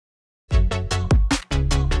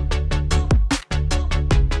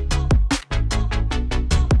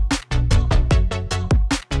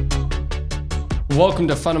Welcome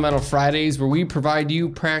to Fundamental Fridays, where we provide you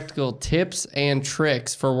practical tips and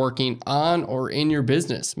tricks for working on or in your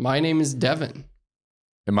business. My name is Devin.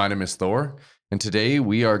 And my name is Thor. And today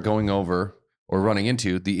we are going over or running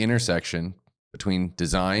into the intersection between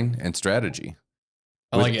design and strategy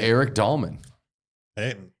with Eric Dallmann.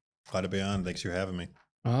 Hey, glad to be on. Thanks for having me.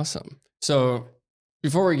 Awesome. So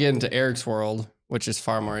before we get into Eric's world, which is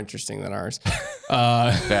far more interesting than ours,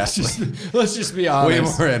 let's just be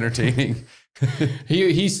honest. Way more entertaining.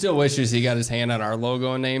 He still wishes he got his hand on our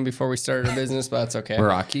logo and name before we started our business, but that's okay.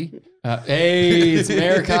 Meraki? Hey, it's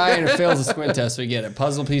American and it fails a squint test. We get it.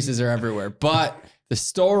 Puzzle pieces are everywhere. But the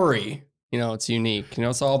story, it's unique.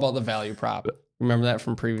 It's all about the value prop. Remember that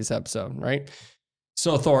from previous episode, right?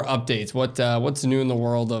 So Thor, updates. What's new in the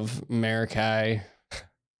world of Amerikai?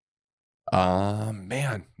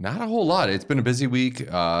 Man, not a whole lot. It's been a busy week.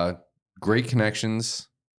 Great connections.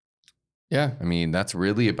 Yeah. I mean, that's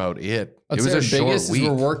really about it. It was a short week.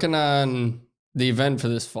 We're working on the event for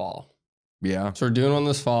this fall. Yeah. So we're doing one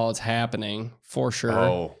this fall. It's happening for sure.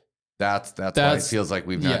 Oh, that's why it feels like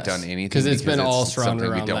we've not done anything. Because it's been all surrounded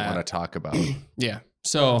around something we don't that. want to talk about. Yeah.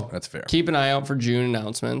 So that's fair. Keep an eye out for June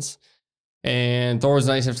announcements. And Thor was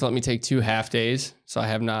nice enough to let me take 2 half days. So I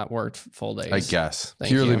have not worked full days. I guess.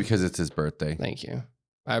 Thank Purely you. because it's his birthday. Thank you.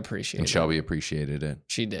 I appreciate it. And Shelby appreciated it.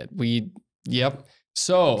 She did. Yep.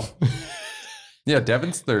 So... Yeah,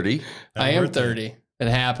 Devin's 30. I am 30. It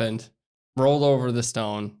happened. Rolled over the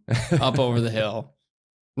stone, up over the hill.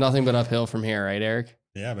 Nothing but uphill from here, right, Eric?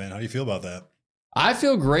 Yeah, man. How do you feel about that? I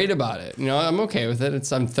feel great about it. I'm okay with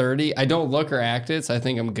it. I'm 30. I don't look or act it, so I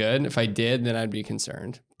think I'm good. If I did, then I'd be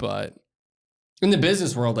concerned. But in the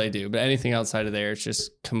business world, I do. But anything outside of there, it's just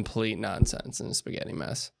complete nonsense and a spaghetti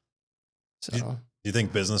mess. So, do you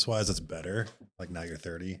think business-wise it's better? Like now you're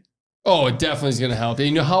 30? Oh, it definitely is going to help. You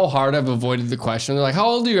know how hard I've avoided the question? They're like, how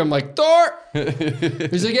old are you? I'm like, Thor.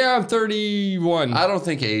 He's like, yeah, I'm 31. I don't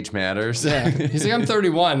think age matters. Yeah. He's like, I'm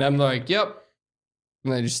 31. I'm like, yep.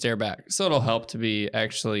 And I just stare back. So it'll help to be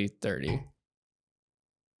actually 30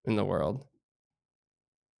 in the world.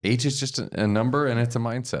 Age is just a number and it's a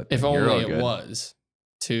mindset. If only it was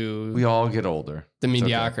to... We all get older. The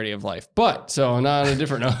mediocrity of life. But, so not on a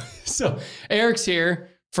different note. So Eric's here.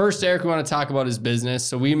 First, Eric, we want to talk about his business.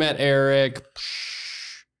 So we met Eric,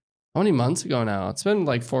 how many months ago now? It's been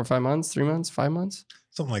like 4 or 5 months, 3 months, 5 months?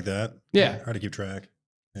 Something like that. Yeah. Hard to keep track.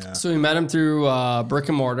 Yeah. So we met him through Brick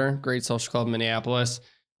and Mortar, great social club in Minneapolis.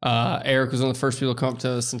 Eric was one of the first people to come up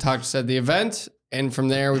to us and talk to us at the event. And from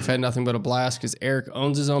there, we've had nothing but a blast because Eric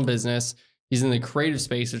owns his own business. He's in the creative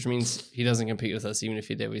space, which means he doesn't compete with us. Even if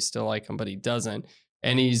he did, we still like him, but he doesn't.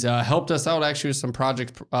 And he's helped us out actually with some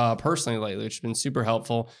projects personally lately, which has been super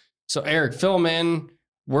helpful. So Eric, fill him in.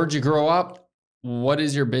 Where'd you grow up? What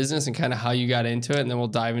is your business and kind of how you got into it? And then we'll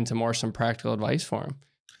dive into some practical advice for him.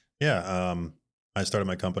 Yeah. I started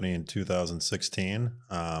my company in 2016.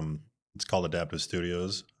 It's called Adaptive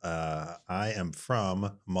Studios. I am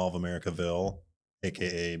from Mall of Americaville,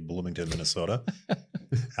 AKA Bloomington, Minnesota.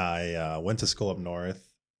 I went to school up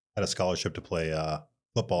north, had a scholarship to play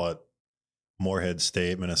football at Moorhead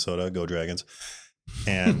State, Minnesota, go Dragons.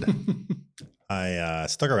 And I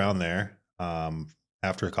stuck around there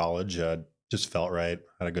after college. Just felt right,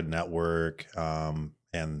 had a good network.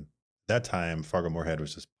 And that time, Fargo Moorhead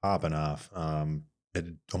was just popping off. It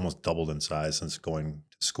had almost doubled in size since going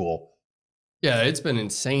to school. Yeah, it's been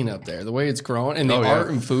insane up there. The way it's grown. And the art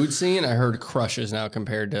and food scene, I heard crushes now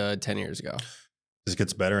compared to 10 years ago. It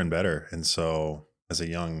gets better and better. And so as a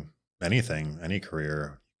young, any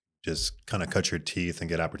career, just kind of cut your teeth and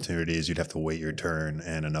get opportunities. You'd have to wait your turn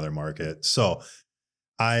in another market. So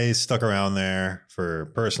I stuck around there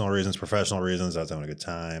for personal reasons, professional reasons. I was having a good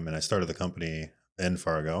time. And I started the company in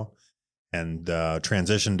Fargo and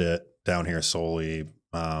transitioned it down here solely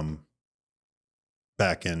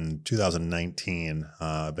back in 2019.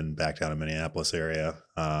 I've been back down in Minneapolis area,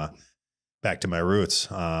 back to my roots.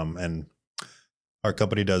 And our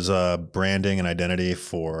company does branding and identity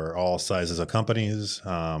for all sizes of companies,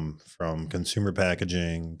 from consumer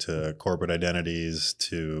packaging to corporate identities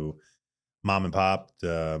to mom and pop,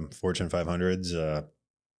 Fortune 500s.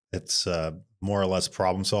 It's more or less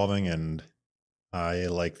problem solving, and I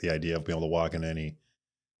like the idea of being able to walk into any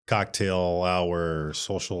cocktail hour,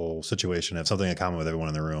 social situation, have something in common with everyone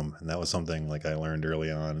in the room. And that was something like I learned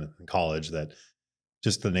early on in college, that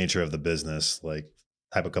just the nature of the business, like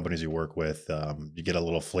type of companies you work with, you get a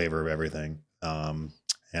little flavor of everything. And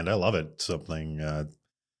I love it. Something,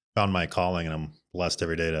 found my calling, and I'm blessed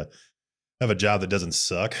every day to have a job that doesn't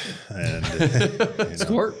suck. And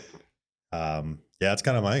Smart. Yeah, it's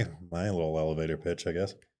kind of my little elevator pitch, I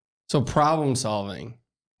guess. So problem solving.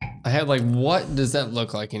 I had like, what does that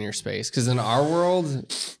look like in your space? Because in our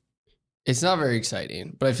world, it's not very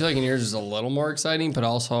exciting, but I feel like in yours is a little more exciting, but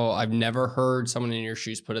also I've never heard someone in your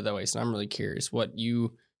shoes put it that way. So I'm really curious what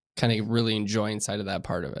you kind of really enjoy inside of that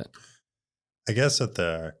part of it. I guess at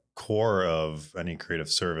the core of any creative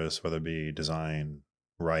service, whether it be design,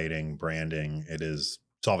 writing, branding, it is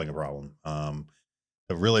solving a problem.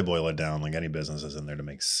 To really boil it down, like any business is in there to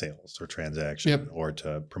make sales or transaction or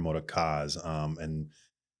to promote a cause. And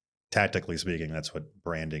tactically speaking, that's what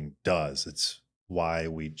branding does. It's why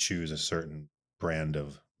we choose a certain brand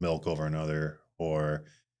of milk over another or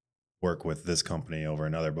work with this company over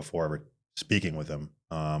another before ever speaking with them.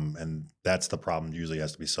 And that's the problem usually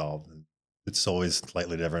has to be solved. And it's always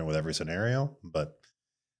slightly different with every scenario, but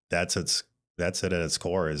that's it at its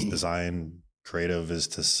core is design. Creative is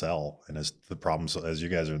to sell, and as the problems as you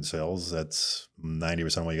guys are in sales, that's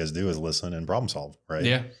 90% of what you guys do is listen and problem solve, right?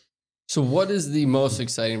 Yeah. So what is the most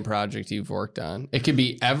exciting project you've worked on? It could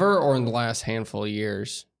be ever or in the last handful of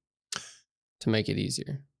years to make it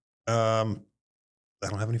easier. I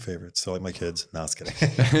don't have any favorites. So like my kids. No, I was kidding.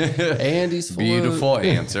 Andy's beautiful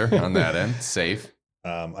answer on that end. Safe.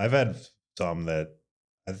 I've had some that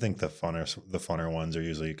I think the funner ones are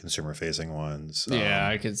usually consumer facing ones. Yeah,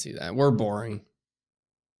 I could see that. We're boring.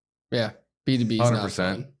 Yeah. B2B is not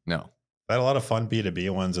fun. No. I had a lot of fun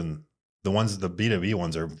B2B ones, and the B2B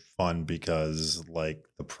ones are fun because like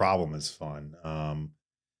the problem is fun.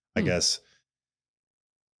 I guess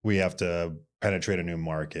we have to penetrate a new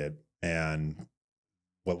market, and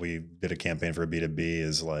what we did a campaign for B2B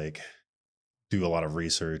is like do a lot of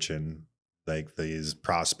research, and like these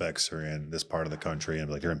prospects are in this part of the country and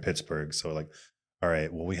like they're in Pittsburgh. So like, all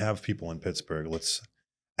right, well, we have people in Pittsburgh. Let's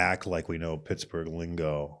act like we know Pittsburgh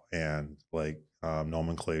lingo and like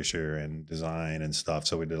nomenclature and design and stuff.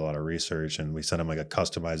 So we did a lot of research, and we sent them like a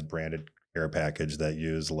customized branded care package that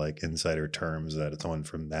used like insider terms that someone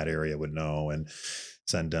from that area would know, and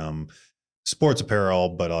send them sports apparel,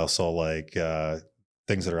 but also like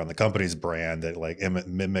things that are on the company's brand that like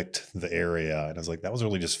mimicked the area. And I was like, that was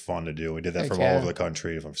really just fun to do. We did that from all over the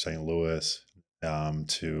country, from St. Louis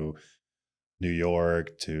to New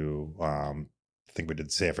York to I think we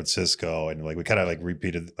did San Francisco, and like we kind of like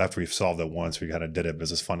repeated after we've solved it once. We kind of did it, but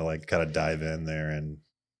it's just fun to like kind of dive in there and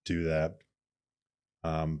do that.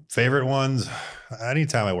 Favorite ones,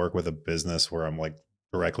 anytime I work with a business where I'm like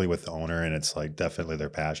directly with the owner and it's like definitely their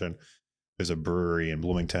passion. There's a brewery in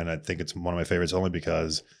Bloomington. I think it's one of my favorites only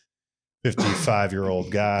because 55-year-old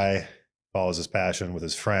guy follows his passion with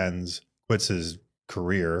his friends, quits his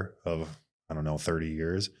career of, 30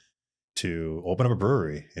 years to open up a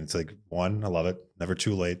brewery. And it's like, one, I love it. Never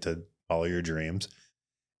too late to follow your dreams.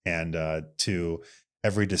 And two,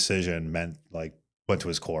 every decision went to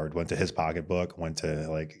his core, went to his pocketbook, went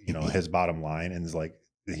to his bottom line. And it's like,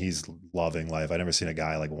 he's loving life. I've never seen a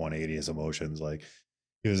guy like 180 his emotions. Like,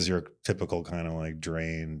 he was your typical kind of like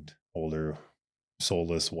drained, older,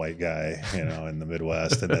 soulless white guy, in the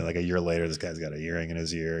Midwest. And then like a year later, this guy's got an earring in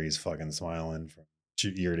his ear. He's fucking smiling from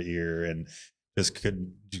ear to ear, and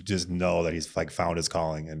just know that he's like found his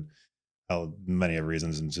calling, and many of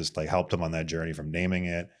reasons, and just like helped him on that journey from naming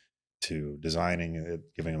it to designing it,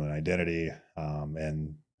 giving him an identity.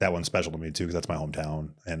 And that one's special to me too, because that's my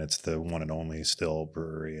hometown, and it's the one and only still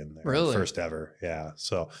brewery in there. Really? First ever. Yeah.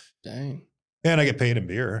 So dang. And I get paid in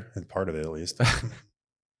beer, and part of it at least. I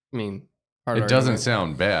mean, it doesn't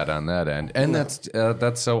sound bad on that end, and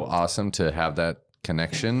that's so awesome to have that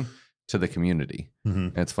connection to the community. Mm-hmm.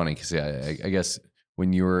 And it's funny because I guess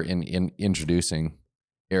when you were in introducing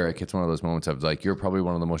Eric, it's one of those moments of like, you're probably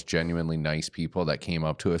one of the most genuinely nice people that came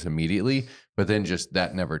up to us immediately, but then just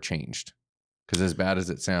that never changed. Because as bad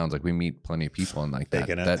as it sounds, like we meet plenty of people and like that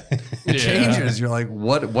it changes. You're like,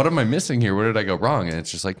 what am I missing here? Where did I go wrong? And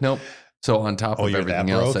it's just like, nope. So on top of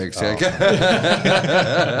everything else, on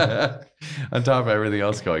top of everything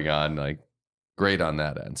else going on, like great on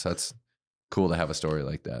that end. So that's cool to have a story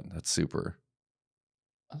like that. That's super.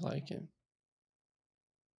 I like it.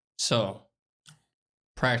 So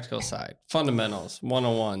practical side, fundamentals,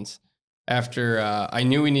 101s. After I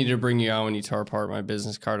knew we needed to bring you out when you tore apart my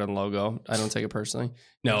business card and logo. I don't take it personally.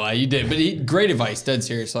 No, you did, but great advice, dead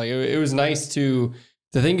serious. Like it was nice to.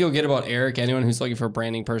 The thing you'll get about Eric, anyone who's looking for a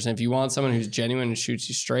branding person, if you want someone who's genuine and shoots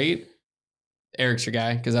you straight, Eric's your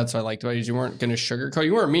guy, because that's what I liked about you. You weren't going to sugarcoat.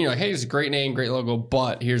 You weren't mean. You're like, hey, it's a great name, great logo,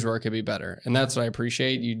 but here's where it could be better. And that's what I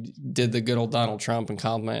appreciate. You did the good old Donald Trump and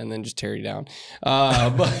compliment and then just tear you down.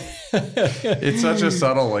 But it's such a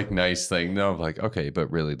subtle, like, nice thing. No, like, okay,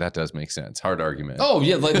 but really, that does make sense. Hard argument. Oh,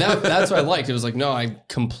 yeah. Like that's what I liked. It was like, no, I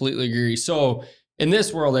completely agree. So in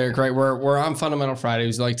this world, Eric, right, we're on Fundamental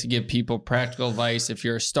Fridays, we like to give people practical advice. If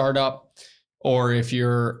you're a startup or if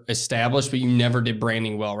you're established, but you never did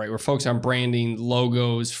branding well, right? We're focused on branding,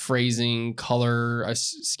 logos, phrasing, color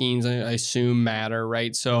schemes, I assume matter,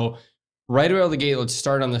 right? So right out of the gate, let's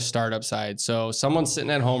start on the startup side. So someone's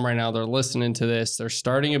sitting at home right now, they're listening to this, they're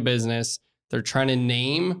starting a business, they're trying to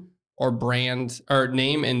name or brand or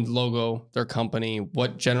name and logo their company.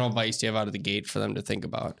 What general advice do you have out of the gate for them to think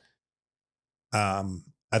about?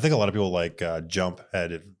 I think a lot of people like jump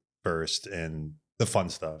head first in the fun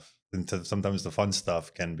stuff. And sometimes the fun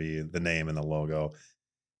stuff can be the name and the logo.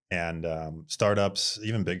 And startups,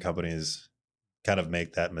 even big companies, kind of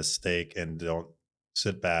make that mistake and don't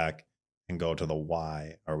sit back and go to the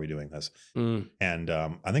why are we doing this. And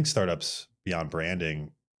I think startups beyond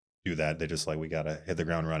branding do that. They just like, we got to hit the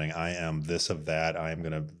ground running. I am this of that. I am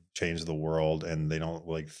going to change the world. And they don't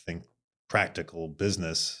like think practical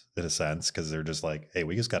business in a sense, because they're just like, hey,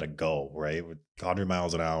 we just got to go, right? With 100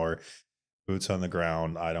 miles an hour, boots on the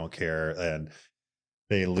ground. I don't care. And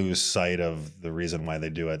they lose sight of the reason why they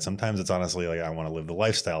do it. Sometimes it's honestly like, I want to live the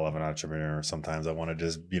lifestyle of an entrepreneur. Sometimes I want to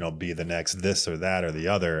just, be the next this or that or the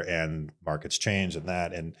other, and markets change and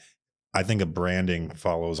that. And I think a branding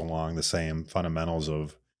follows along the same fundamentals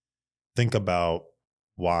of think about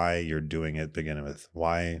why you're doing it beginning with.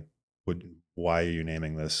 Why are you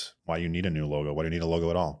naming this? Why you need a new logo? Why do you need a logo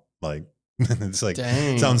at all? Like, it's like,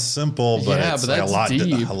 Dang. sounds simple, but Yeah, it's but like that's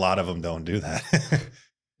deep. a lot of them don't do that.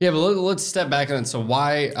 Yeah, but let's step back on it. So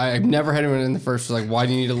why, I've never had anyone in the first was like, why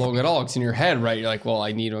do you need a logo at all? It's in your head, right? You're like, well,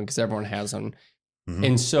 I need one because everyone has one. Mhm.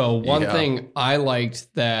 And so one thing I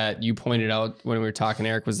liked that you pointed out when we were talking,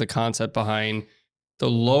 Eric, was the concept behind the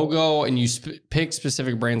logo, and you pick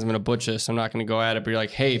specific brands. I'm going to butcher this, so I'm not going to go at it, but you're like,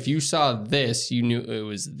 hey, if you saw this, you knew it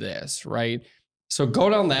was this, right? So go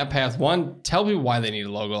down that path. One, tell me why they need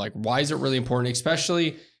a logo. Like, why is it really important?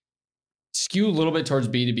 Especially skew a little bit towards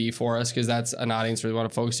B2B for us, because that's an audience we want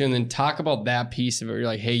to focus on. And then talk about that piece of it. You're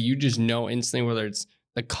like, hey, you just know instantly whether it's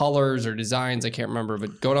the colors or designs. I can't remember,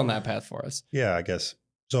 but go down that path for us. Yeah, I guess.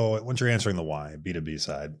 So once you're answering the why, B2B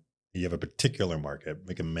side, you have a particular market.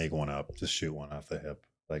 We can make one up, just shoot one off the hip.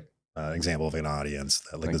 Like an example of an audience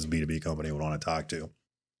that like this B2B company would want to talk to.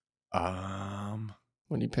 What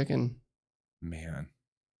are you picking? Man,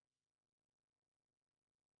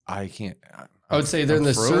 I can't. I would say they're in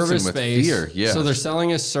the service space. Yeah. So they're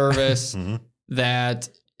selling a service Mhm. that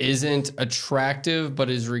isn't attractive,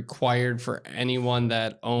 but is required for anyone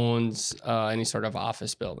that owns any sort of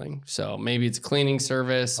office building. So maybe it's cleaning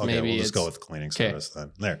service. Okay, maybe we'll it's just go with cleaning service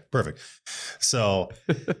then. There, perfect. So,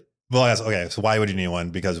 well, okay. So why would you need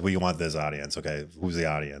one? Because we want this audience. Okay, who's the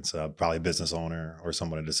audience? Probably a business owner or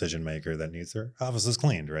someone, a decision maker that needs their offices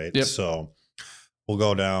cleaned, right? Yep. So we'll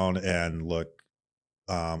go down and look.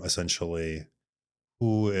 Essentially,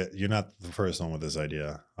 you're not the first one with this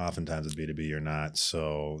idea. Oftentimes with B2B, you're not.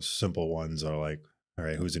 So simple ones are like, all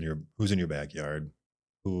right, who's in your backyard?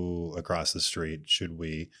 Who across the street should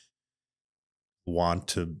we want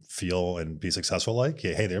to feel and be successful like?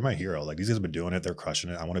 Yeah, hey, they're my hero. Like these guys have been doing it, they're crushing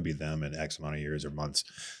it. I want to be them in X amount of years or months.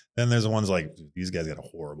 Then there's the ones like these guys got a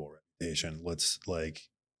horrible reputation. Let's like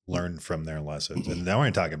learn from their lessons. And now we're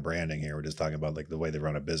not talking branding here. We're just talking about like the way they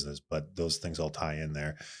run a business, but those things all tie in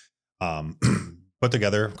there. Put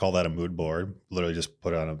together, call that a mood board. Literally just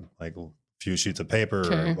put on a few sheets of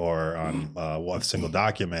paper or on one single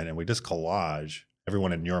document, and we just collage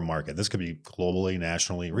everyone in your market. This could be globally,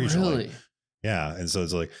 nationally, regionally. Really? Yeah. And so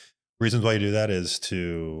it's like reasons why you do that is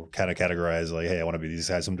to kind of categorize like, hey, I want to be these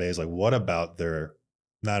guys some days. Like what about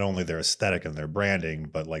not only their aesthetic and their branding,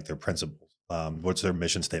 but like their principles? What's their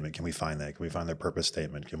mission statement? Can we find that? Can we find their purpose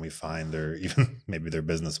statement? Can we find maybe their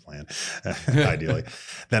business plan? Ideally.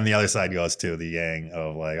 Then the other side goes to the yang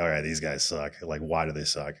of like, all right, these guys suck. Like, why do they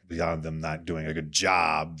suck? Beyond them not doing a good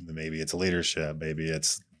job, maybe it's leadership, maybe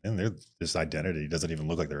this identity doesn't even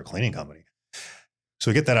look like they're a cleaning company.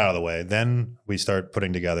 So we get that out of the way. Then we start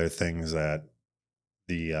putting together things that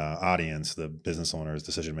the audience, the business owners,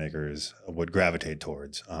 decision makers would gravitate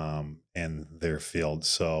towards in their field.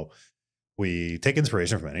 So we take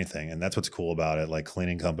inspiration from anything. And that's what's cool about it. Like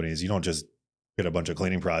cleaning companies, you don't just get a bunch of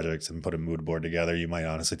cleaning projects and put a mood board together. You might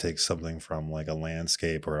honestly take something from like a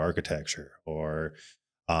landscape or architecture or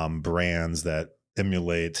brands that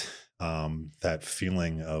emulate that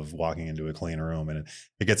feeling of walking into a clean room. And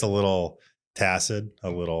it gets a little tacit, a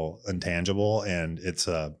little intangible, and it's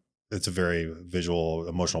a very visual,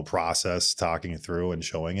 emotional process talking through and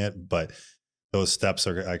showing it. But those steps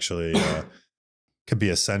are actually could be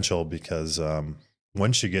essential because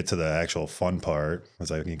once you get to the actual fun part,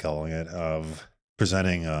 as I keep calling it, of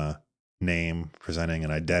presenting a name, presenting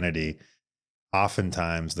an identity,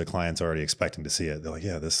 oftentimes the client's already expecting to see it. They're like,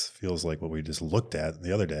 yeah, this feels like what we just looked at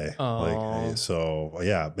the other day. Oh. So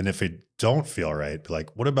yeah. And if it don't feel right, be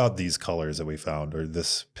like, what about these colors that we found, or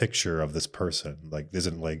this picture of this person? Like,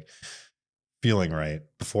 isn't like feeling right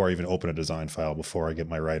before I even open a design file, before I get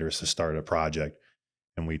my writers to start a project,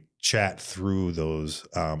 and we chat through those,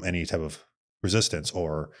 any type of resistance,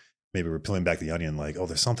 or maybe we're peeling back the onion, like, oh,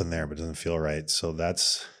 there's something there, but it doesn't feel right. So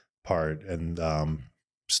that's part. And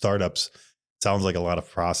startups sounds like a lot of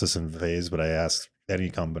process and phase, but I ask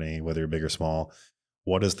any company, whether you're big or small,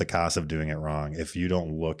 what is the cost of doing it wrong? If you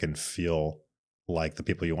don't look and feel like the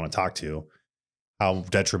people you want to talk to, how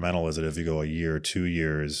detrimental is it if you go a year, 2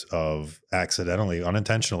 years of accidentally,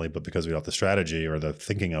 unintentionally, but because we don't have the strategy or the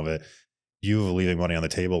thinking of it, you leaving money on the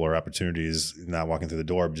table or opportunities not walking through the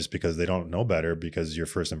door just because they don't know better, because your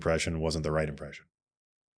first impression wasn't the right impression.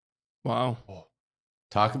 Wow.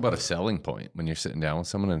 Talk about a selling point when you're sitting down with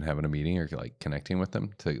someone and having a meeting or like connecting with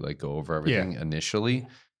them to like go over everything initially.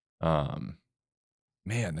 Man,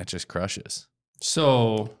 that just crushes.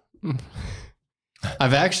 So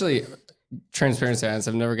I've actually, transparency,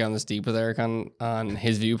 I've never gotten this deep with Eric on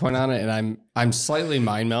his viewpoint on it, and I'm slightly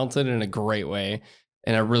mind melted in a great way,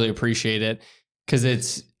 and I really appreciate it, because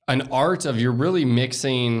it's an art of, you're really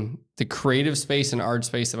mixing the creative space and art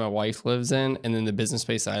space that my wife lives in, and then the business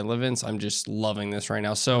space that I live in. So I'm just loving this right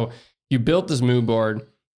now. So you built this mood board,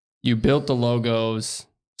 you built the logos,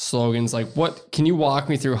 slogans. Like, what can you walk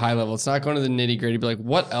me through high level? It's not going to the nitty gritty, but like,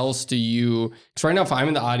 what else do you, because right now, if I'm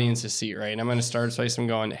in the audience's seat, right, and I'm going to start a space, I'm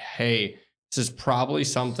going, hey, this is probably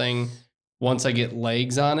something, once I get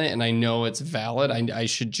legs on it and I know it's valid, I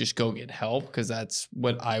should just go get help, because that's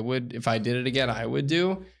what I would, if I did it again, I would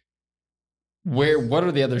do. What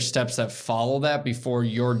are the other steps that follow that before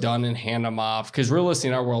you're done and hand them off? Because realistically,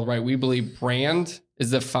 in our world, right, we believe brand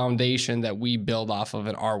is the foundation that we build off of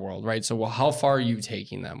in our world, right? So, well, how far are you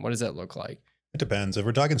taking them? What does that look like? It depends. If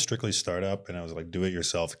we're talking strictly startup and I was like, do it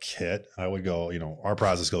yourself kit, I would go, our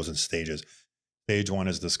process goes in stages. Stage one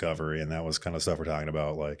is discovery. And that was kind of stuff we're talking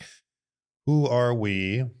about. Like, who are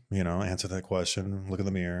we? Answer that question, look in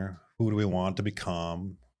the mirror. Who do we want to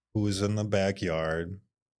become? Who's in the backyard?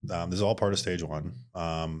 This is all part of stage one.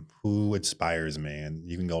 Who inspires me? And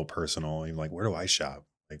you can go personal. You're like, where do I shop?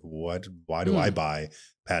 Like, why do I buy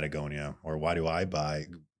Patagonia? Or why do I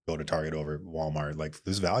go to Target over Walmart? Like,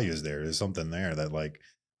 there's values there. There's something there that like,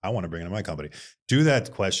 I want to bring into my company. Do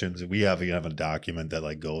that questions. We have a document that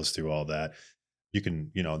like goes through all that. You can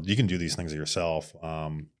do these things yourself.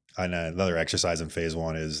 And another exercise in phase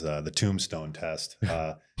one is the tombstone test.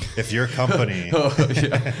 If your company,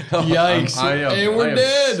 Yikes, and we're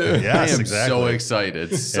dead. Yes, I am exactly. so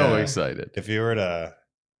excited, so excited. If you were to,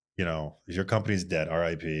 if your company's dead,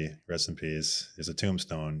 RIP, rest in peace, is a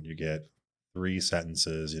tombstone. You get 3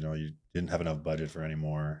 sentences. You didn't have enough budget for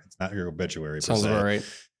anymore. It's not your obituary. Sounds about right.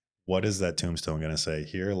 What is that tombstone going to say?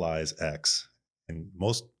 Here lies X. And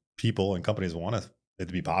most people and companies want it to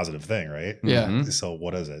be a positive thing, right? Yeah. Mm-hmm. So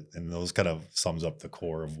what is it? And those kind of sums up the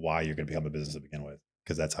core of why you're going to become a business to begin with,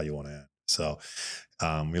 because that's how you want to end. So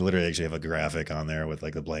we literally actually have a graphic on there with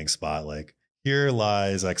like the blank spot, like, here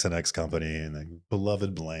lies X and X company and then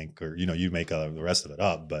beloved blank, or, you make the rest of it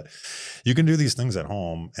up, but you can do these things at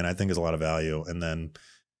home. And I think there's a lot of value. And then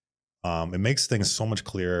it makes things so much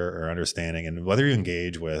clearer or understanding. And whether you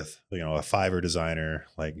engage with, a Fiverr designer,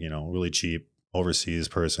 like, really cheap overseas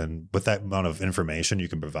person, with that amount of information you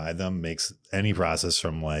can provide them, makes any process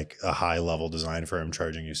from like a high level design firm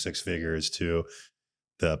charging you 6 figures to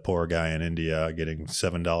the poor guy in India getting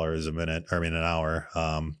 $7 an hour.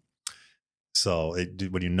 So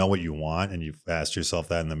when you know what you want and you've asked yourself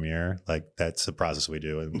that in the mirror, like, that's the process we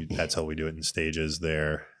do. And that's how we do it in stages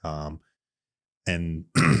there. And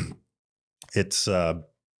it's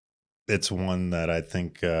one that I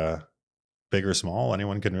think, big or small,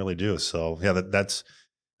 anyone can really do. So yeah, that's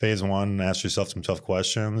phase one. Ask yourself some tough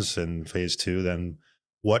questions. And phase two, then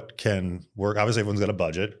what can work? Obviously, everyone's got a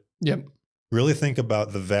budget. Yep. Really think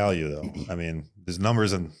about the value, though. I mean, there's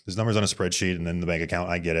numbers on a spreadsheet and in the bank account.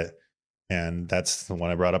 I get it, and that's the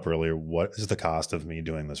one I brought up earlier. What is the cost of me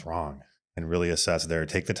doing this wrong? And really assess there.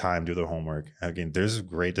 Take the time, do the homework. Again, there's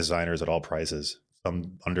great designers at all prices.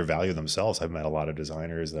 Some undervalue themselves. I've met a lot of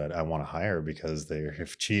designers that I want to hire because they're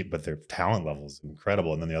cheap, but their talent level is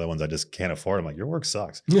incredible. And then the other ones I just can't afford. I'm like, your work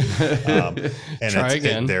sucks. And Try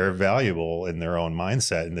again. They're valuable in their own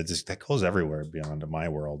mindset. And that goes everywhere beyond my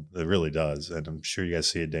world. It really does. And I'm sure you guys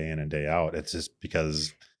see it day in and day out. It's just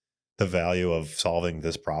because the value of solving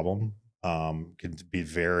this problem can be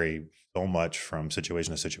vary so much from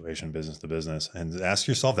situation to situation, business to business. And ask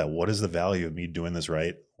yourself that, what is the value of me doing this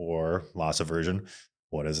right, or loss aversion?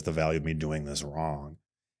 what is the value of me doing this wrong?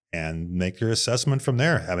 And make your assessment from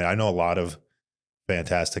there. I mean, I know a lot of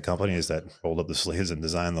fantastic companies that rolled up the sleeves and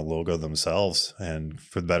designed the logo themselves. And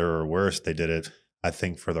for better or worse, they did it, I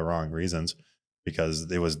think, for the wrong reasons, because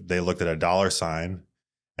they looked at a dollar sign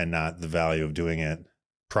and not the value of doing it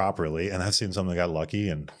properly. And I've seen some that got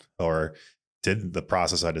lucky or did the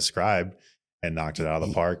process I described and knocked it out of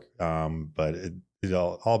the park. But it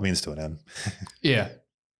all means to an end. Yeah.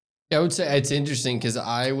 I would say it's interesting because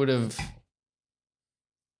I would have,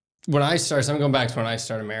 when I started, so I'm going back to when I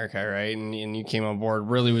started America, right? And you came on board,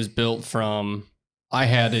 really was built from, I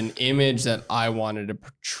had an image that I wanted to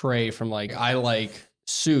portray from, like, I like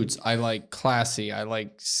suits, I like classy, I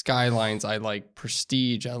like skylines, I like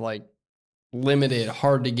prestige, I like limited,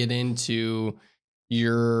 hard to get into,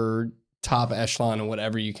 your top echelon and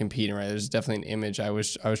whatever you compete in, right? There's definitely an image I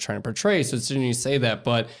was trying to portray. So it's interesting you say that,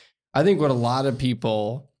 but I think what a lot of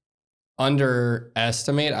people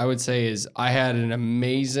underestimate, I would say, is I had an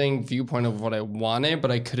amazing viewpoint of what I wanted,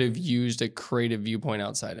 but I could have used a creative viewpoint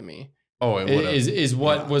outside of me. Oh, it would is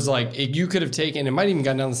what was like, you could have taken, it might even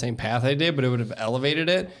gotten down the same path I did, but it would have elevated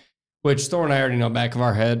it, which Thor and I already know back of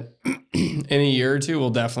our head. In a year or two, we'll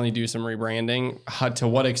definitely do some rebranding. To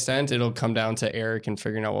what extent, it'll come down to Eric and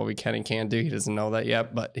figuring out what we can and can't do. He doesn't know that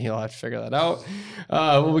yet, but he'll have to figure that out.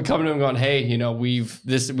 We'll be coming to him going, hey, we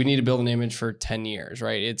need to build an image for 10 years,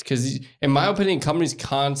 right? It's because, in my opinion, companies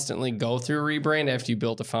constantly go through a rebrand after you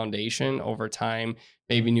built a foundation over time.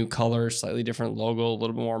 Maybe new colors, slightly different logo, a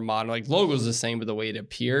little bit more modern. Like, logo's the same, but the way it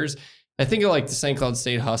appears. I think of like the St. Cloud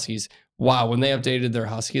State Huskies. Wow, when they updated their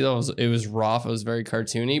Husky, though, it was rough. It was very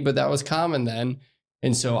cartoony, but that was common then.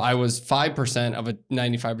 And so I was 5% of a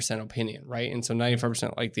 95% opinion, right? And so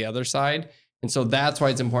 95% like the other side. And so that's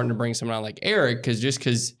why it's important to bring someone on like Eric, because just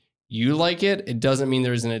because you like it, it doesn't mean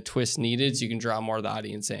there isn't a twist needed, so you can draw more of the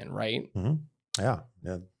audience in, right? Mm-hmm. Yeah.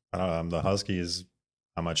 The Huskies,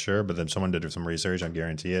 I'm not sure, but then someone did some research, I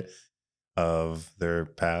guarantee it, of their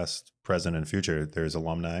past, present, and future. There's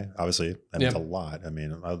alumni, obviously. That means a lot. I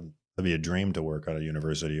mean, it'd be a dream to work at a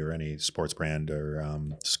university or any sports brand or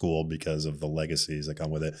school because of the legacies that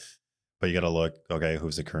come with it. But you got to look, okay,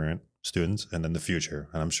 who's the current students and then the future.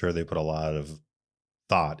 And I'm sure they put a lot of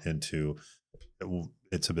thought into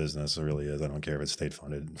it's a business. It really is. I don't care if it's state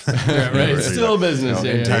funded. Yeah, right. It's still a business.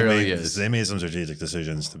 Entirely they made some strategic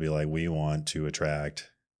decisions to be like, we want to attract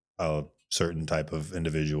a certain type of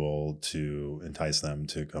individual to entice them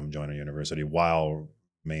to come join a university while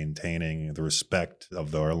maintaining the respect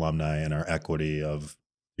of our alumni and our equity of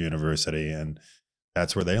university. And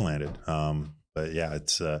that's where they landed. But yeah,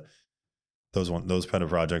 it's those kind of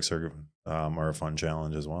projects are a fun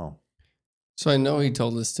challenge as well. So I know he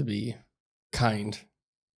told us to be kind,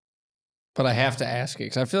 but I have to ask it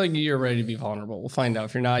because I feel like you're ready to be vulnerable. We'll find out.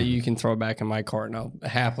 If you're not, you can throw it back in my court and I'll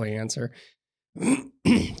happily answer.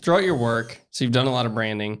 Throughout your work, so you've done a lot of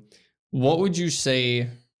branding, what would you say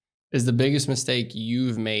is the biggest mistake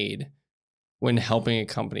you've made when helping a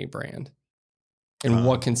company brand? And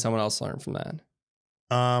what can someone else learn from that?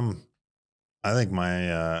 I think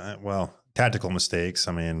my, tactical mistakes.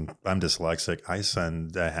 I mean, I'm dyslexic.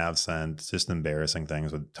 I have sent just embarrassing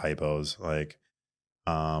things with typos. Like,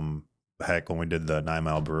 heck, when we did the 9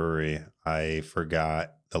 Mile Brewery, I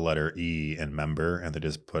forgot the letter E in member, and they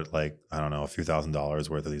just put like, I don't know, a few $1,000s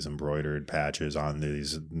worth of these embroidered patches on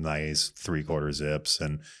these nice 3/4 zips,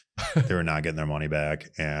 and they were not getting their money back.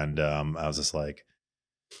 And I was just like,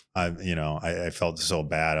 I felt so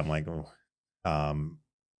bad. I'm like,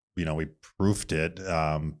 we proofed it,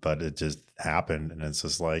 but it just happened. And it's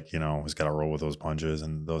just like, just got to roll with those punches,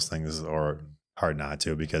 and those things are hard not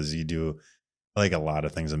to, because you do, like a lot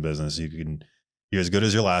of things in business, you're as good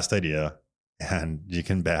as your last idea, and you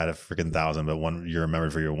can bat a freaking 1,000, but you're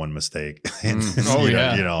remembered for your one mistake. And,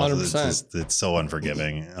 100%. It's so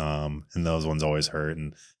unforgiving. And those ones always hurt.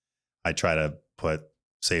 And I try to put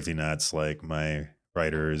safety nets like my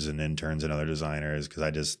writers and interns and other designers, because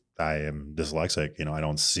I am dyslexic.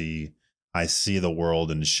 I see the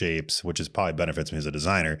world in shapes, which is probably benefits me as a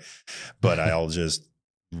designer, but I'll just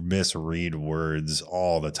misread words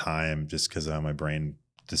all the time just because my brain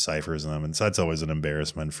deciphers them. And so that's always an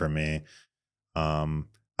embarrassment for me.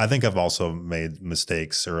 I think I've also made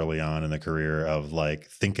mistakes early on in the career of like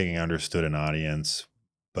thinking I understood an audience,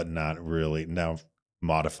 but not really. Now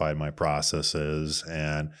modified my processes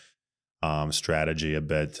and strategy a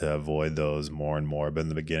bit to avoid those more and more. But in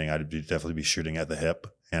the beginning, I'd definitely be shooting at the hip,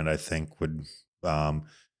 and I think would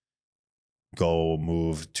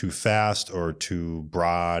move too fast or too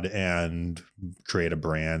broad and create a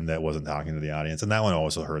brand that wasn't talking to the audience. And that one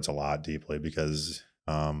also hurts a lot deeply, because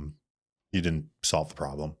you didn't solve the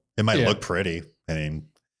problem. It might Yeah. look pretty. I mean,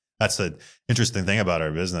 that's the interesting thing about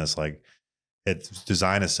our business. Like,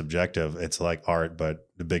 design is subjective. It's like art, but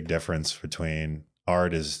the big difference between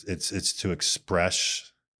art is it's to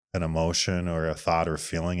express an emotion or a thought or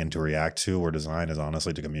feeling and to react to, where design is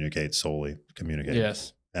honestly to communicate, solely communicate.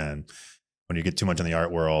 Yes. And when you get too much in the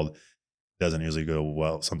art world, it doesn't usually go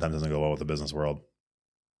well. Sometimes doesn't go well with the business world.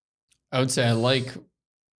 I would say I like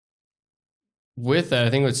with that.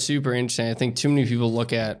 I think what's super interesting, I think too many people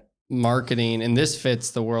look at marketing, and this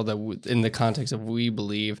fits the world that in the context of we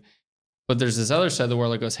believe, but there's this other side of the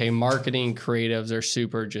world that goes, hey, marketing creatives are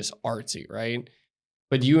super just artsy, right?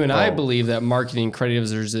 But you and I believe that marketing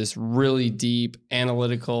creatives, there's this really deep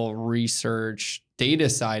analytical research data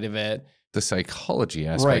side of it. The psychology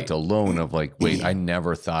aspect alone of like, wait, I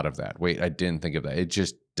never thought of that. Wait, I didn't think of that. It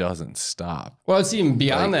just doesn't stop. Well, it's even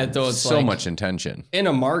beyond that though. It's so like, much intention in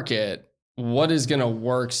a market, what is going to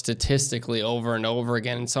work statistically over and over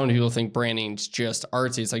again? And some people think branding's just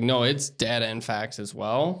artsy. It's like, no, it's data and facts as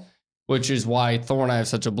well, which is why Thor and I have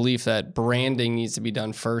such a belief that branding needs to be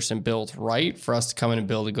done first and built right for us to come in and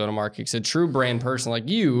build a go-to-market. Because a true brand person like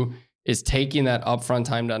you is taking that upfront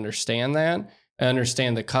time to understand that and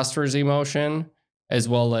understand the customer's emotion as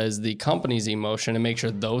well as the company's emotion and make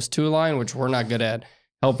sure those two align, which we're not good at,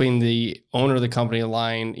 helping the owner of the company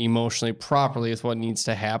align emotionally properly with what needs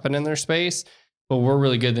to happen in their space. But we're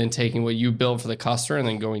really good in taking what you build for the customer and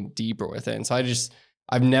then going deeper with it. And so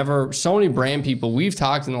I've never, so many brand people we've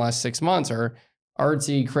talked in the last 6 months are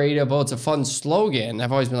artsy, creative. Oh, it's a fun slogan.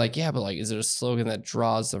 I've always been like, yeah, but like, is it a slogan that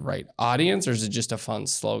draws the right audience or is it just a fun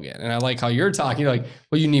slogan? And I like how you're talking, like,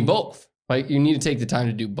 well, you need both. Like, you need to take the time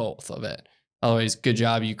to do both of it. Otherwise, good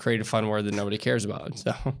job. You create a fun word that nobody cares about.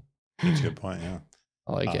 So That's a good point. Yeah.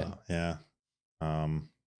 I like it. Yeah. And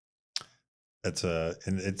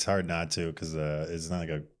it's hard not to, because it's not like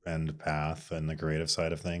a end path and the creative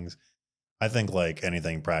side of things. I think like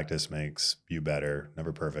anything, practice makes you better,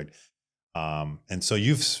 never perfect. And so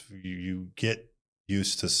you get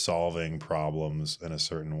used to solving problems in a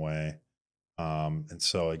certain way. And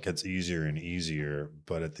so it gets easier and easier,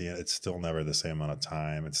 but at the end, it's still never the same amount of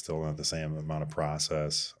time. It's still not the same amount of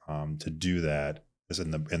process, to do that is in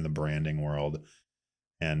the branding world.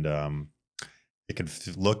 And, it could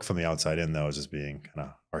look from the outside in though as just being kind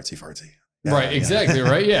of artsy fartsy. Yeah, right, exactly,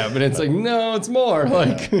 right. Yeah, but it's like, no, it's more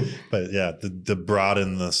like. But yeah, to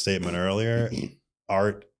broaden the statement earlier,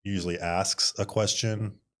 art usually asks a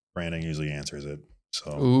question, branding usually answers it.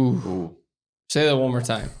 So, Ooh. Say that one more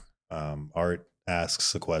time. Art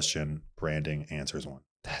asks a question, branding answers one.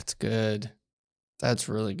 That's good. That's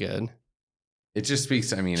really good. It just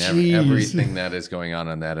speaks, I mean, everything that is going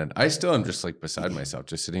on that end. I still am just like beside myself,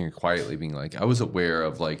 just sitting here quietly being like, I was aware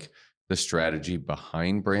of like the strategy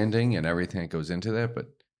behind branding and everything that goes into that, but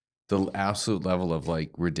the absolute level of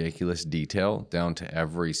like ridiculous detail down to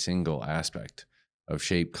every single aspect of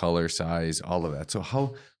shape, color, size, all of that. So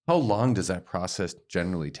how long does that process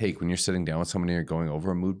generally take when you're sitting down with somebody and you're going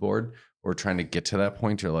over a mood board or trying to get to that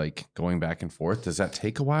point? You're like going back and forth. Does that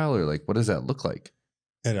take a while or like, what does that look like?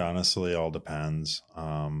 It honestly all depends.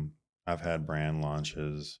 I've had brand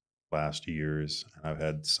launches last years, and I've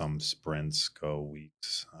had some sprints go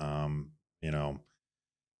weeks.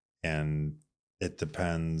 And it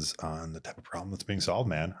depends on the type of problem that's being solved,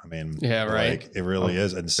 man. I mean, yeah, right. Like it really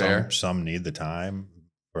is. And fair. some need the time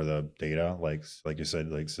for the data. Like you said,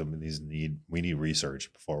 like some of these we need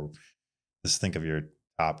research before. Just think of your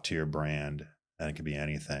top tier brand. And it could be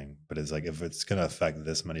anything, but it's like, if it's going to affect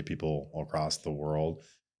this many people across the world,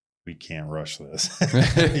 we can't rush this.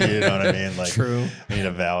 You know what I mean? Like, true. We need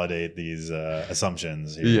to validate these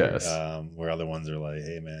assumptions here. Yes. Where other ones are like,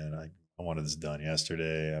 hey man, I wanted this done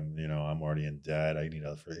yesterday. I'm already in debt. I need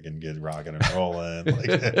to freaking get rocking and rolling.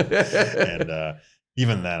 And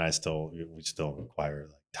even then we still require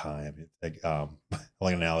like time. Like an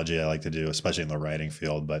analogy I like to do, especially in the writing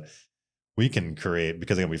field, but we can create,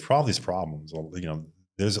 because again, we've solved these problems.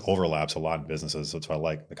 There's overlaps a lot in businesses. That's why I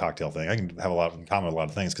like the cocktail thing. I can have a lot in common with a lot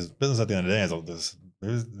of things, because business at the end of the day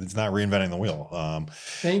it's not reinventing the wheel.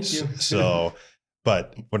 Thank you. So,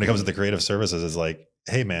 but when it comes to the creative services, it's like,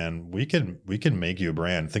 hey man, we can make you a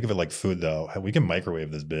brand. Think of it like food though. We can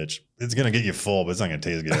microwave this bitch. It's gonna get you full, but it's not gonna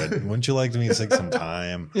taste good. Wouldn't you like to take some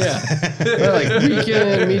time? Yeah. Like, we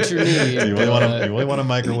can meet your need. Do you really want a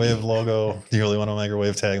microwave logo? Do you really want a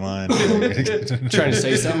microwave tagline? Trying to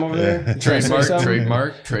say something over there?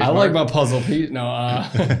 Trademark. I like my puzzle piece. No,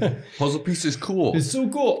 puzzle piece is cool. It's so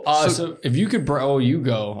cool. So if you could, you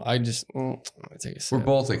go. I just take a sip. We're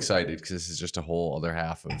both excited because this is just a whole other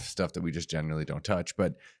half of stuff that we just generally don't touch.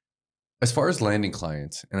 But as far as landing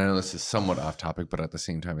clients, and I know this is somewhat off topic, but at the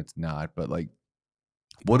same time it's not, but like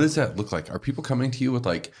What does that look like? Are people coming to you with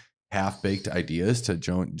like half-baked ideas to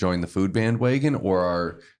join the food bandwagon, or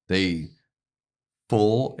are they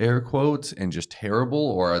full air quotes and just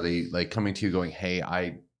terrible, or are they like coming to you going, hey,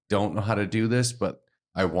 I don't know how to do this, but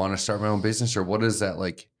I want to start my own business? Or what is that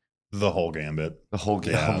like? The whole gambit. The whole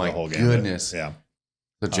game. Yeah, Oh my the whole goodness. Gambit. Yeah.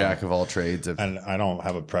 The jack of all trades. And I don't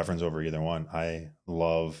have a preference over either one. I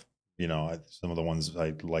love, some of the ones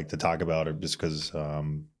I like to talk about are just because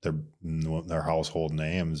they're household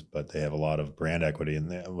names, but they have a lot of brand equity.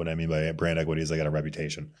 And what I mean by brand equity is they got a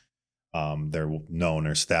reputation. They're known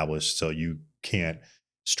or established, so you can't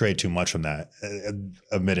stray too much from that.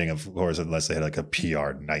 Omitting, of course, unless they had like a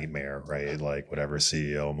PR nightmare, right? Like whatever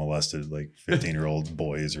CEO molested like 15-year-old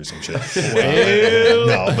boys or some shit.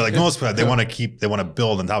 No, but like most, they want to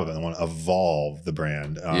build on top of it. They want to evolve the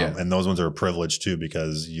brand. And those ones are a privilege too,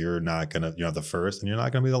 because you're not the first and you're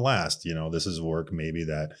not gonna be the last. This is work maybe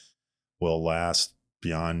that will last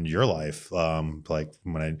beyond your life. Like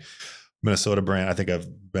when Minnesota brand, I think I've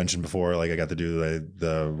mentioned before, like I got to do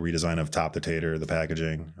the redesign of Top the Tater, the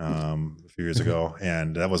packaging a few years ago.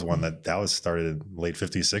 And that was one that was started in late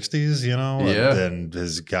 50s, 60s, and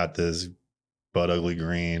has got this butt ugly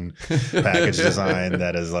green package design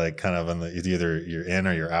that is like kind of it's either you're in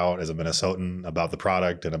or you're out as a Minnesotan about the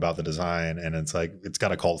product and about the design. And it's like, it's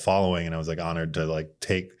got a cult following. And I was like honored to like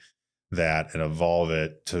take that and evolve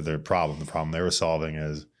it to their problem. The problem they were solving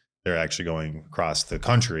is they're actually going across the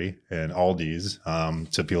country in Aldi's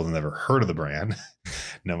to people who've never heard of the brand,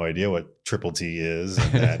 no idea what Triple T is.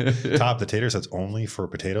 And that Top the Tater says only for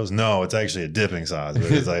potatoes. No, it's actually a dipping sauce.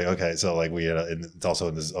 But it's like, okay, so like it's also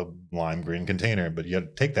in this lime green container, but you got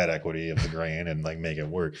to take that equity of the grain and like make it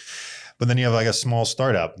work. But then you have like a small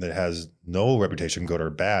startup that has no reputation, good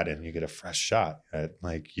or bad, and you get a fresh shot at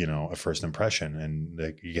like, a first impression, and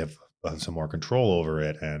like you get some more control over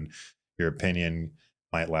it, and your opinion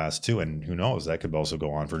might last too. And who knows, that could also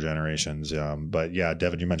go on for generations. But yeah,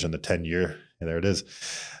 Devin, you mentioned the 10-year, there it is.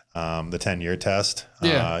 The 10-year test.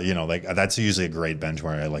 Yeah. Like that's usually a great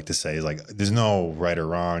benchmark. I like to say is like, there's no right or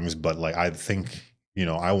wrongs, but like, I think,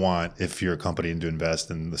 I want, if you're a company and to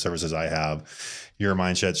invest in the services I have, your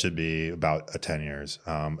mindset should be about 10 years,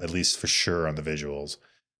 at least for sure on the visuals.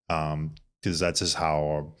 Because that's just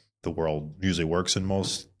how the world usually works in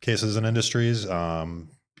most cases and industries.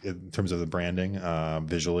 In terms of the branding,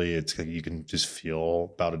 visually, it's you can just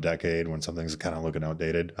feel about a decade when something's kind of looking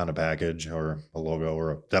outdated on a package or a logo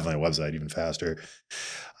or definitely a website, even faster.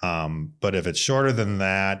 But if it's shorter than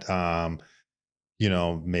that,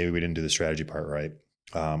 maybe we didn't do the strategy part right,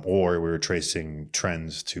 or we were tracing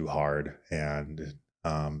trends too hard. And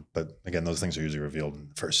but again, those things are usually revealed in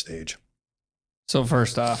the first stage. So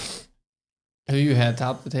first off, have you had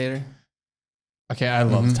Top the Tater? Okay, I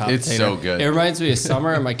love Top It's Potato. so good. It reminds me of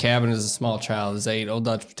summer in my cabin as a small child. As I ate Old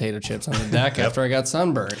Dutch potato chips on the deck after I got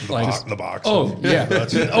sunburned. The box. Oh, yeah.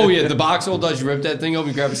 Oh, yeah. The box Old Dutch, you rip that thing open,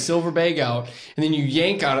 you grab a silver bag out, and then you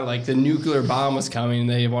yank on it like the nuclear bomb was coming, and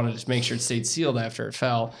they wanted to just make sure it stayed sealed after it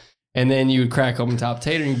fell. And then you would crack open Top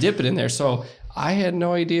Potato and you dip it in there. So I had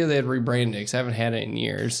no idea they had rebranded it because I haven't had it in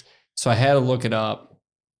years. So I had to look it up.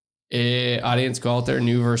 Audience, go out there,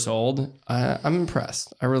 new versus old. I'm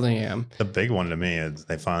impressed. I really am. The big one to me is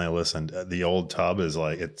they finally listened. The old tub is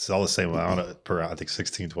like, it's all the same amount per, I think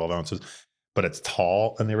 16, 12 ounces, but it's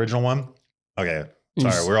tall in the original one. Okay.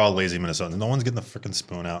 Sorry, we're all lazy Minnesotans. No one's getting the freaking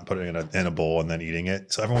spoon out and putting it in a bowl and then eating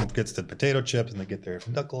it. So everyone gets the potato chips and they get their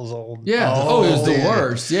knuckles all. Yeah. Oh, it was the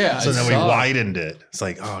worst. Yeah. So then we widened it. It's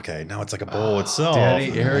like, oh, okay, now it's like a bowl itself.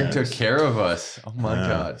 Daddy Eric took care of us. Oh my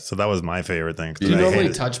God. So that was my favorite thing. Do you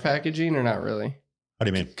normally touch packaging or not really? What do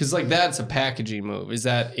you mean? Because like that's a packaging move. Is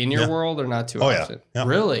that in your world or not too often? Yeah.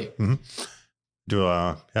 Really? Mm-hmm. We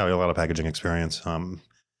have a lot of packaging experience.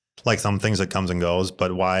 Like some things that comes and goes,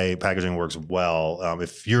 but why packaging works well.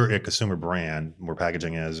 If you're a consumer brand where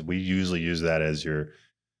packaging is, we usually use that as your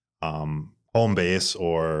home base,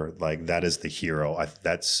 or like that is the hero.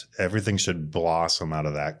 That's everything should blossom out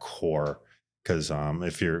of that core. Because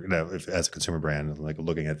if as a consumer brand, like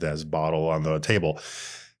looking at this bottle on the table,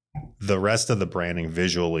 the rest of the branding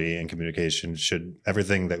visually and communication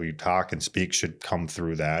everything that we talk and speak should come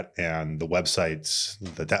through that. And the websites,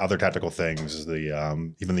 the other tactical things,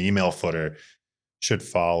 even the email footer should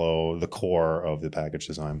follow the core of the package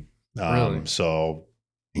design. Really? So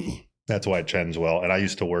that's why it trends well. And I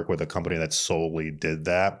used to work with a company that solely did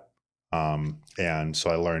that. And so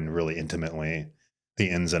I learned really intimately the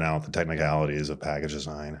ins and outs, the technicalities of package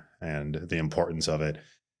design and the importance of it.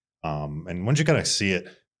 And once you kind of see it,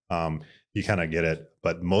 you kind of get it.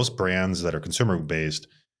 But most brands that are consumer based,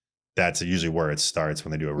 that's usually where it starts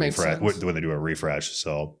when they do a refresh. When they do a refresh.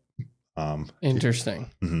 So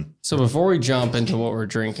Interesting. Mhm. So before we jump into what we're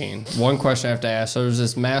drinking, one question I have to ask. So there's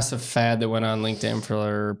this massive fad that went on LinkedIn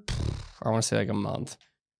for, I want to say like a month.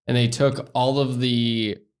 And they took all of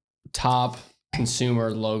the top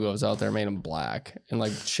consumer logos out there, made them black and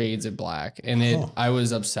like shades of black. And I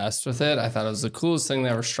was obsessed with it. I thought it was the coolest thing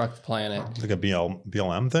that ever struck the planet. Like a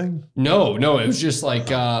BLM thing? No, it was just like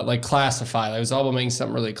classified. I was all about making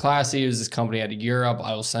something really classy. It was this company out of Europe.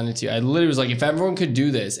 I will send it to you. I literally was like, if everyone could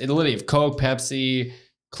do this, if Coke, Pepsi,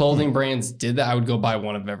 clothing brands did that, I would go buy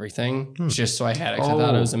one of everything just so I had it. 'Cause I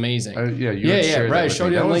thought it was amazing. Right. I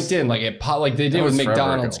showed you on LinkedIn. Like it popped, like they did with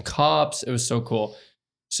McDonald's cups. It was so cool.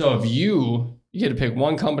 So if you get to pick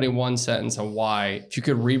one company, one sentence on why, if you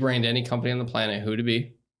could rebrand any company on the planet, who to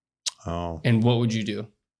be? Oh, And what would you do?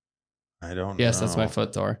 I don't know. Yes, that's my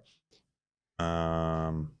foot, Thor.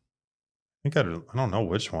 I think I don't know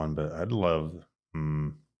which one, but I'd love.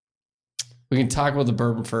 We can talk about the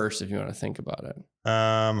bourbon first if you want to think about it.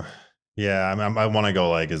 Yeah, I want to go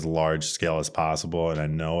like as large scale as possible, and I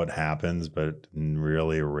know it happens, but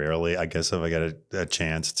really rarely. I guess if I get a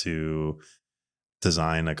chance to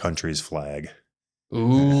design a country's flag.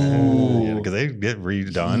 Ooh. Because they get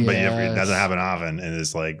redone, but it Yes. doesn't happen often. And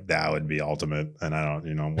it's like, that would be ultimate. And I don't,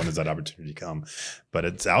 when does that opportunity come? But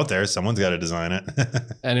it's out there. Someone's got to design it.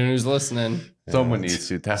 Anyone who's listening, Someone needs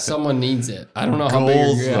to. someone needs it. I don't know how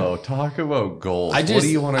Goals, big though. Talk about goals. what What do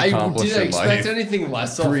you want to accomplish did I in expect life? anything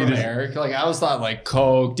less so from Eric? Like I always thought like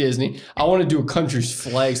Coke, Disney. I want to do a country's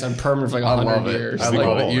flags on permanent for like 100 years. I Like,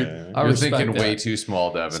 love it. I You're respect thinking way that. too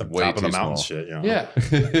small, Devin. Some Way top of too the mountain small. shit,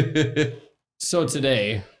 Yeah. So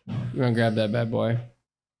today, you want to grab that bad boy?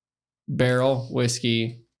 Barrel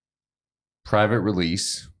whiskey, Private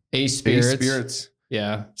release. Ace Spirits. Spirits.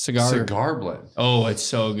 Yeah, cigar blend. Oh, it's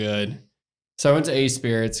so good. So I went to Ace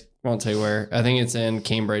Spirits. Won't tell you where. I think it's in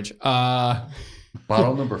Cambridge.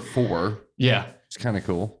 Bottle number 4. Yeah. It's kind of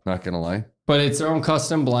cool. Not gonna lie. But it's their own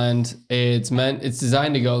custom blend. It's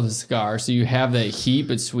designed to go with the cigar. So you have that heat,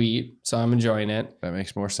 but sweet. So I'm enjoying it. That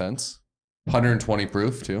makes more sense. 120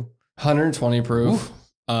 proof too. 120 proof.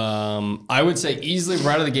 I would say easily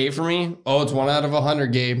right out of the gate for me. Oh, it's 1 out of 100,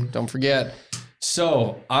 Gabe. Don't forget.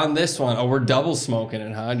 So on this one, we're double smoking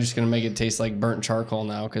it, huh? I'm just going to make it taste like burnt charcoal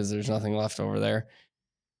now because there's nothing left over there.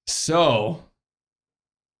 So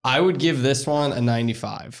I would give this one a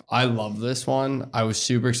 95. I love this one. I was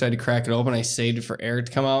super excited to crack it open. I saved it for Eric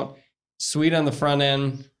to come out. Sweet on the front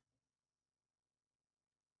end.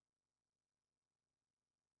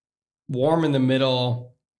 Warm in the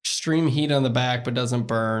middle. Extreme heat on the back, but doesn't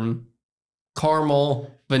burn.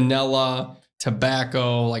 Caramel, vanilla,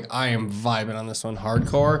 tobacco. Like I am vibing on this one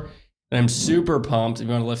hardcore. And I'm super pumped. If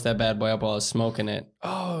you want to lift that bad boy up while I was smoking it.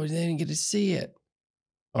 Oh, they didn't get to see it.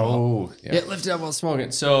 Oh, Yeah, lift it up while smoking.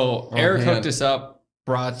 So Eric hooked us up,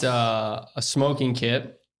 brought a smoking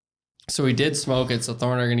kit. So we did smoke it. So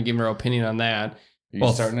Thor and I are going to give our opinion on that. Are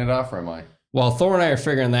you starting it off or am I? While Thor and I are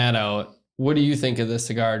figuring that out, what do you think of this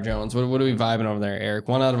cigar, Jones? What are we vibing over there, Eric?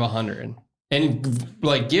 1 out of 100. And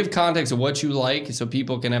like give context of what you like so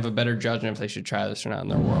people can have a better judgment if they should try this or not in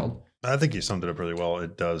their world. I think you summed it up really well.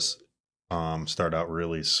 It does start out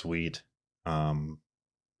really sweet,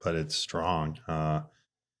 but it's strong. I'll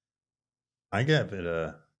give it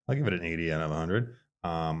an 80 out of 100.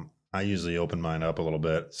 I usually open mine up a little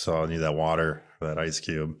bit, so I'll need that water for that ice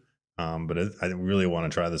cube. But I really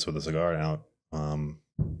want to try this with a cigar now,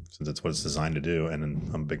 since it's what it's designed to do, and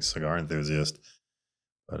I'm a big cigar enthusiast.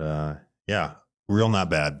 But yeah, real not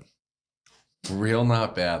bad. Real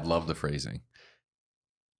not bad. Love the phrasing.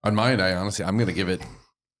 On mine, I'm going to give it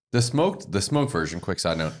the smoked version. Quick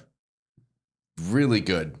side note. Really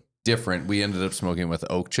good. Different. We ended up smoking with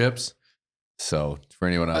oak chips. So for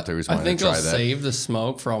anyone out there who's wanting to try I'll that. save the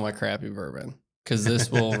smoke for all my crappy bourbon because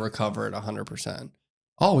this will recover it 100%.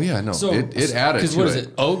 Oh yeah, no. So it added to it. Because what is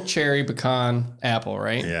it? Oak, cherry, pecan, apple,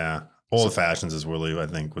 right? Yeah. Old fashions is really, I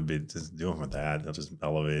think, would be just doing with that. They'll just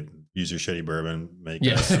elevate, use your shitty bourbon, make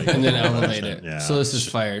yes, it, and then elevate it. Yeah. So this is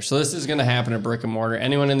fire. So this is going to happen at Brick and Mortar.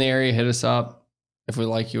 Anyone in the area, hit us up. If we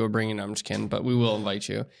like you, we'll bring you. No, I'm just kidding, but we will invite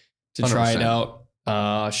you to try 100%. it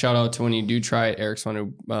out. Shout out to when you do try it. Eric's one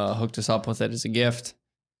who hooked us up with it as a gift.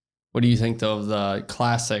 What do you think though of the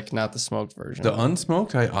classic, not the smoked version? The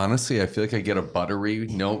unsmoked, I feel like I get a buttery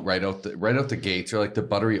note right out the gates, or like the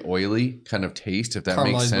buttery, oily kind of taste, if that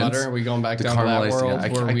caramelized makes sense. butter. Are we going back The down to that caramelized,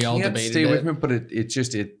 world where we all can't debated stay it? with me, but it's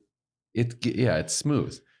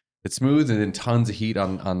smooth. It's smooth and then tons of heat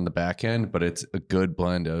on the back end, but it's a good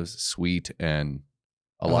blend of sweet and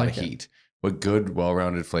a lot of heat, but good,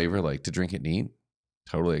 well-rounded flavor. Like to drink it neat,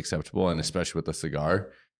 totally acceptable, and especially with the cigar.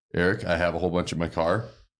 Eric, I have a whole bunch in my car.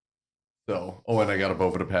 So, and I got a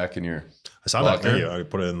boba to pack in your I saw locker. that. Thank you. I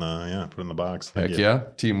put it in the box. Thank Heck you. yeah,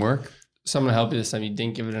 teamwork. So I'm gonna help you this time. You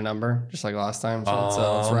didn't give it a number, just like last time.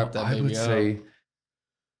 So let's wrap that baby I would up. say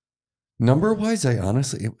number wise, I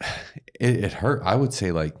honestly it hurt. I would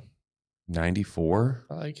say like 94.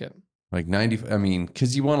 I like it. Like 90. I mean,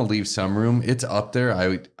 because you want to leave some room. It's up there.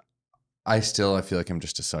 I feel like I'm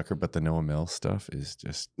just a sucker, but the Noah Mills stuff is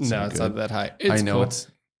just so It's good. not that high. It's I know cool. it's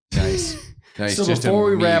nice. Nice. So just before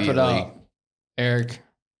we wrap it immediately. up, Eric,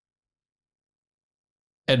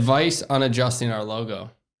 advice on adjusting our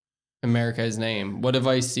logo, America's name. What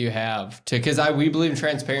advice do you have to? Because we believe in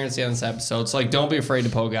transparency on this episode. So like, don't be afraid to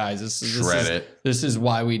poke guys. This is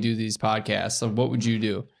why we do these podcasts. So what would you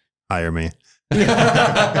do? Hire me.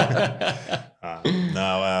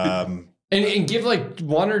 And give like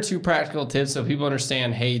one or two practical tips so people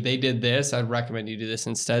understand, hey, they did this. I'd recommend you do this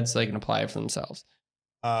instead so they can apply it for themselves.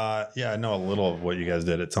 Yeah, I know a little of what you guys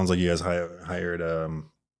did. It sounds like you guys hired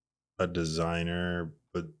a designer,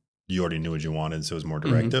 but you already knew what you wanted, so it was more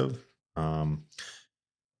directive.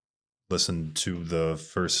 Listen to the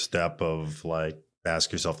first step of like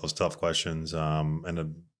ask yourself those tough questions.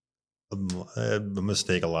 And a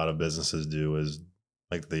mistake a lot of businesses do is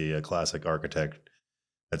like the classic architect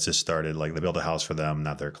that's just started, like they build a house for them,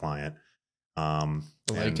 not their client. And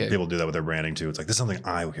people do that with their branding too. It's like, this is something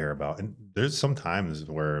I care about. And there's some times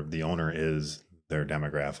where the owner is their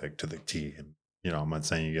demographic to the T. And, I'm not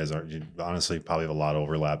saying you guys you honestly probably have a lot of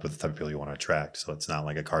overlap with the type of people you want to attract. So it's not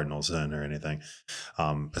like a cardinal sin or anything,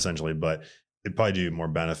 essentially, but it'd probably do you more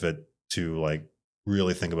benefit to like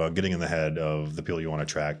really think about getting in the head of the people you want to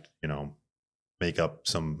attract, make up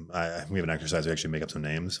some, we have an exercise, we actually make up some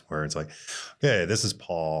names where it's like, okay, this is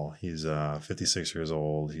Paul. He's 56 years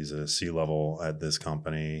old. He's a C-level at this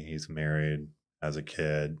company. He's married, has a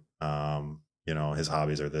kid. His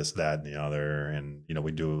hobbies are this, that, and the other. And,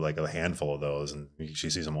 we do like a handful of those and you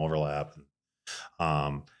see some overlap.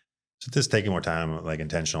 So just taking more time, like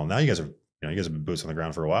intentional. Now you guys have been boots on the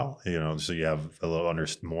ground for a while, so you have a little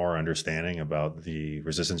more understanding about the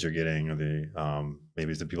resistance you're getting, or the maybe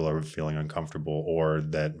it's the people that are feeling uncomfortable or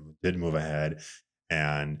that did move ahead,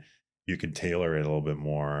 and you can tailor it a little bit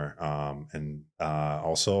more, and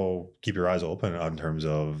also keep your eyes open in terms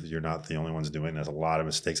of you're not the only ones doing this. A lot of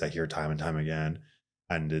mistakes I hear time and time again,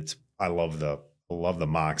 and I love the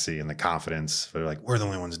moxie and the confidence. They're like, we're the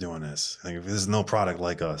only ones doing this. Like, if there's no product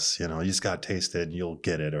like us, you just got to taste it and you'll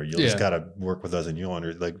get it, or you'll just got to work with us and you'll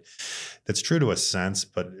that's true to a sense,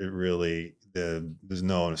 but it really, there's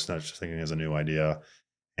no such thing as a new idea.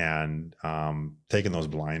 And taking those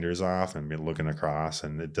blinders off and looking across,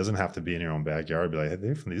 and it doesn't have to be in your own backyard. Be like, hey,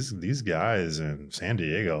 they're from these guys in San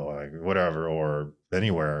Diego, like whatever, or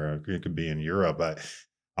anywhere. It could be in Europe.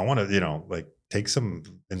 I want to, take some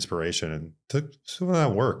inspiration and took some of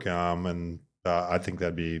that work. And I think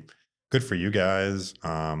that'd be good for you guys.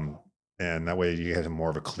 And that way you have more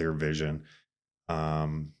of a clear vision. Yeah,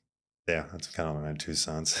 that's kind of my 2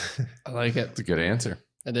 cents. I like it. It's a good answer.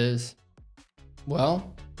 It is.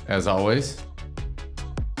 Well, as always,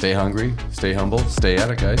 stay hungry, stay humble, stay at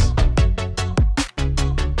it, guys.